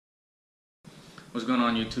What's going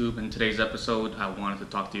on YouTube? In today's episode, I wanted to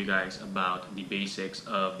talk to you guys about the basics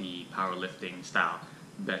of the powerlifting style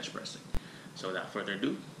bench pressing. So without further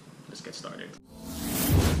ado, let's get started.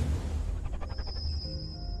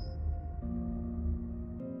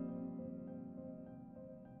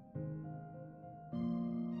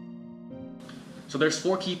 So there's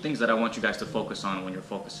 4 key things that I want you guys to focus on when you're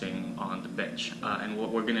focusing on the bench. And what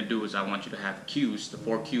we're gonna do is I want you to have cues. The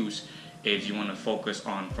 4 cues is you wanna focus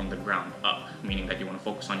on from the ground up, meaning that you wanna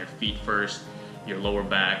focus on your feet first, your lower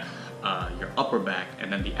back, your upper back,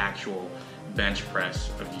 and then the actual bench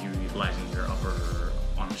press of you utilizing your upper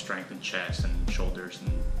arm strength and chest and shoulders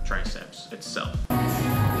and triceps itself.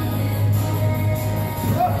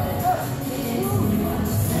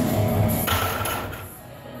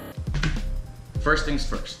 First things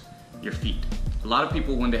first, your feet. A lot of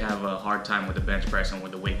people, when they have a hard time with the bench press and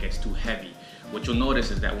when the weight gets too heavy, what you'll notice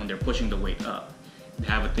is that when they're pushing the weight up, they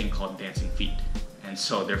have a thing called dancing feet. And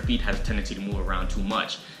so their feet have a tendency to move around too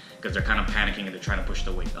much because they're kind of panicking and they're trying to push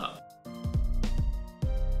the weight up.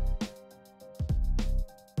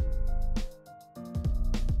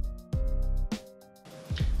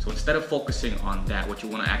 So instead of focusing on that, what you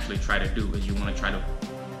want to actually try to do is you want to try to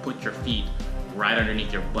put your feet right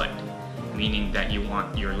underneath your butt, meaning that you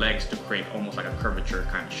want your legs to create almost like a curvature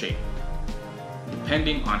kind of shape.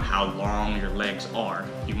 Depending on how long your legs are,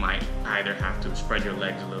 you might either have to spread your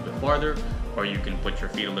legs a little bit farther or you can put your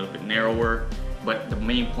feet a little bit narrower, but the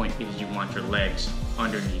main point is you want your legs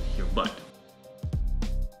underneath your butt.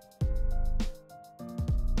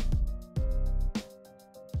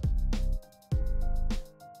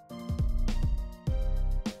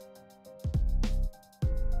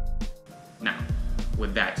 Now,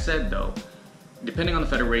 with that said though, depending on the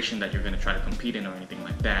federation that you're going to try to compete in or anything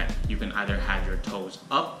like that, you can either have your toes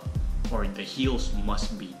up or the heels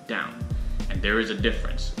must be down. And there is a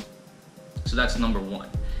difference. So that's number 1,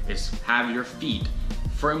 is have your feet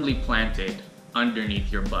firmly planted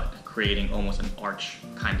underneath your butt, creating almost an arch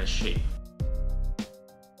kind of shape.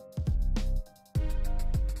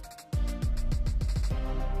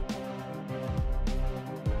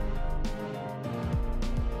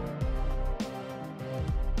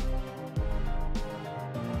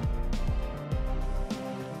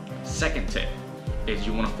 Second tip is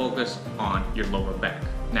you want to focus on your lower back.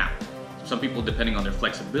 Now, some people, depending on their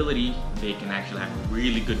flexibility, they can actually have a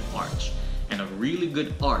really good arch. And a really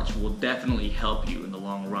good arch will definitely help you in the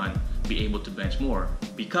long run be able to bench more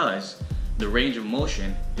because the range of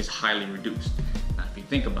motion is highly reduced. Now, if you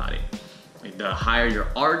think about it, the higher your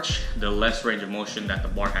arch, the less range of motion that the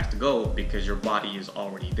bar has to go because your body is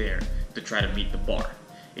already there to try to meet the bar.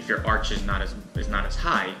 If your arch is not as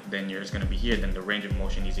high, then you're just going to be here, then the range of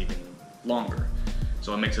motion is even longer.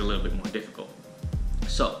 So it makes it a little bit more difficult.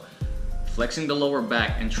 So flexing the lower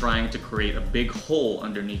back and trying to create a big hole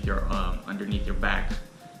underneath your back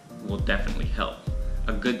will definitely help.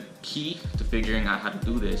 A good key to figuring out how to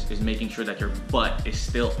do this is making sure that your butt is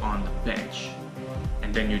still on the bench,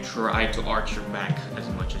 and then you try to arch your back as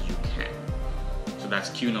much as you can. So that's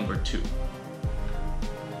cue number 2.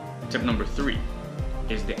 Tip number 3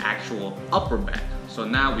 is the actual upper back. So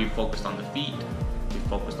now we've focused on the feet, we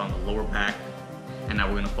focused on the lower back, and now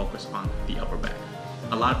we're going to focus on the upper back.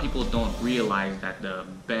 A lot of people don't realize that the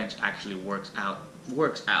bench actually works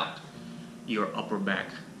out your upper back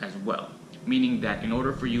as well. Meaning that in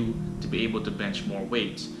order for you to be able to bench more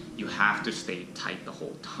weights, you have to stay tight the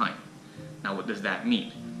whole time. Now what does that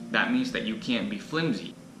mean? That means that you can't be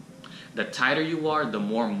flimsy. The tighter you are, the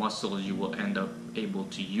more muscles you will end up able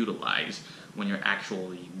to utilize when you're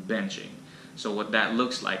actually benching. So what that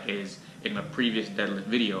looks like is, in my previous deadlift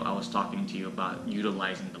video, I was talking to you about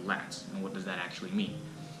utilizing the lats. And what does that actually mean?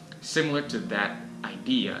 Similar to that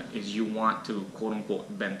idea is you want to quote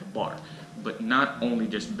unquote bend the bar, but not only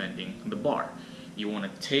just bending the bar. You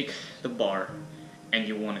want to take the bar and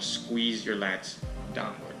you want to squeeze your lats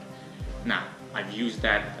downward. Now, I've used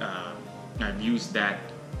that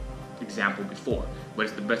example before, but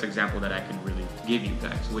it's the best example that I can really give you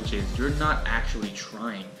guys, which is you're not actually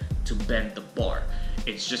trying to bend the bar.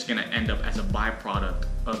 It's just gonna end up as a byproduct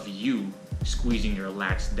of you squeezing your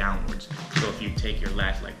lats downwards. So if you take your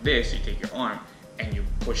lats like this, you take your arm and you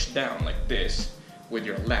push down like this with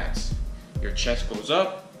your lats, your chest goes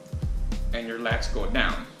up and your lats go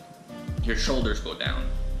down, your shoulders go down,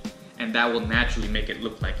 and that will naturally make it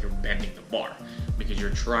look like you're bending the bar because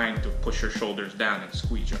you're trying to push your shoulders down and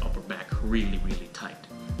squeeze your upper back really, really tight.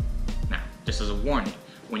 Now, just as a warning,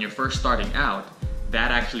 when you're first starting out, that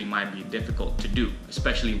actually might be difficult to do,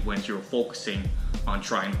 especially when you're focusing on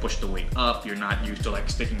trying to push the weight up. You're not used to like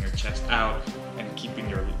sticking your chest out and keeping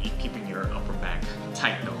your upper back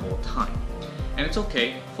tight the whole time. And it's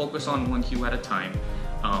okay, focus on one cue at a time.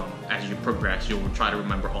 As you progress, you'll try to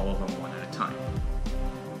remember all of them one at a time.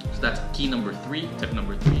 So that's key number 3. Tip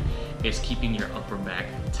number 3 is keeping your upper back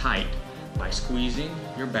tight by squeezing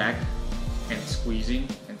your back and squeezing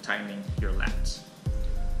and tightening your lats.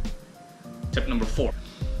 Tip number 4.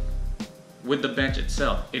 With the bench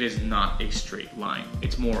itself, it is not a straight line.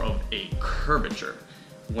 It's more of a curvature.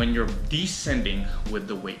 When you're descending with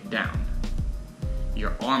the weight down,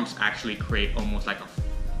 your arms actually create almost like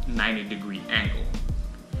a 90-degree angle.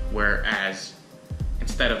 Whereas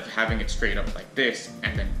instead of having it straight up like this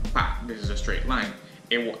and then pop, this is a straight line,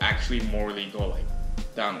 it will actually morely go like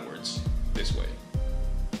downwards this way.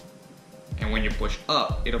 And when you push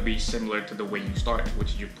up, it'll be similar to the way you started,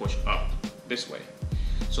 which is you push up this way.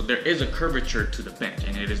 So there is a curvature to the bench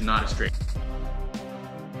and it is not a straight.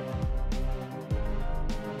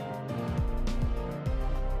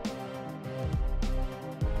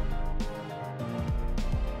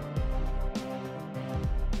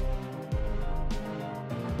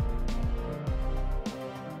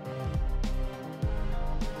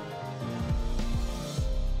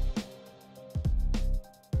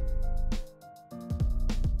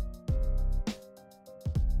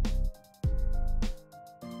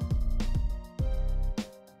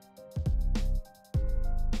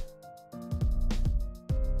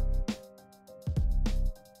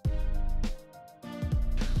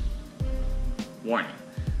 Warning,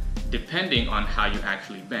 depending on how you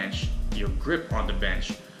actually bench, your grip on the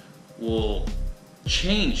bench will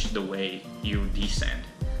change the way you descend.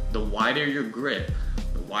 The wider your grip,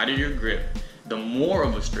 the more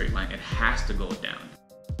of a straight line it has to go down.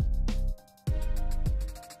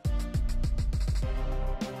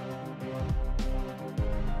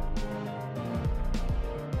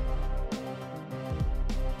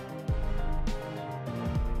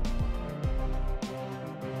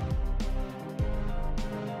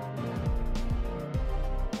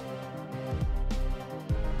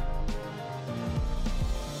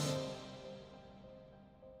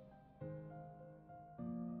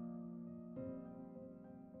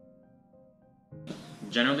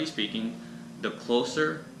 Generally speaking, the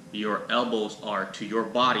closer your elbows are to your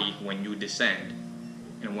body when you descend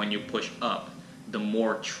and when you push up, the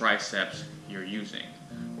more triceps you're using.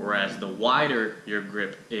 Whereas the wider your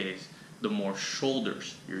grip is, the more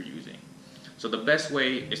shoulders you're using. So the best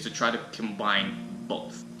way is to try to combine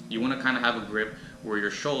both. You want to kind of have a grip where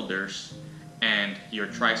your shoulders and your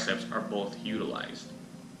triceps are both utilized.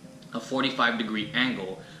 A 45-degree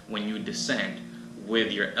angle when you descend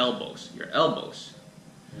with your elbows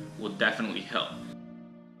will definitely help.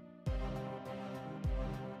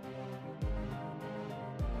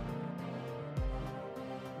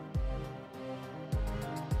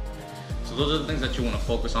 So those are the things that you want to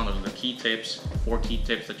focus on. Those are the key tips, 4 key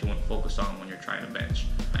tips that you want to focus on when you're trying to bench.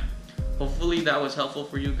 Hopefully that was helpful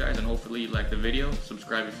for you guys, and hopefully you liked the video.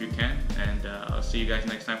 Subscribe if you can, and I'll see you guys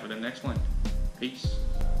next time for the next one. Peace.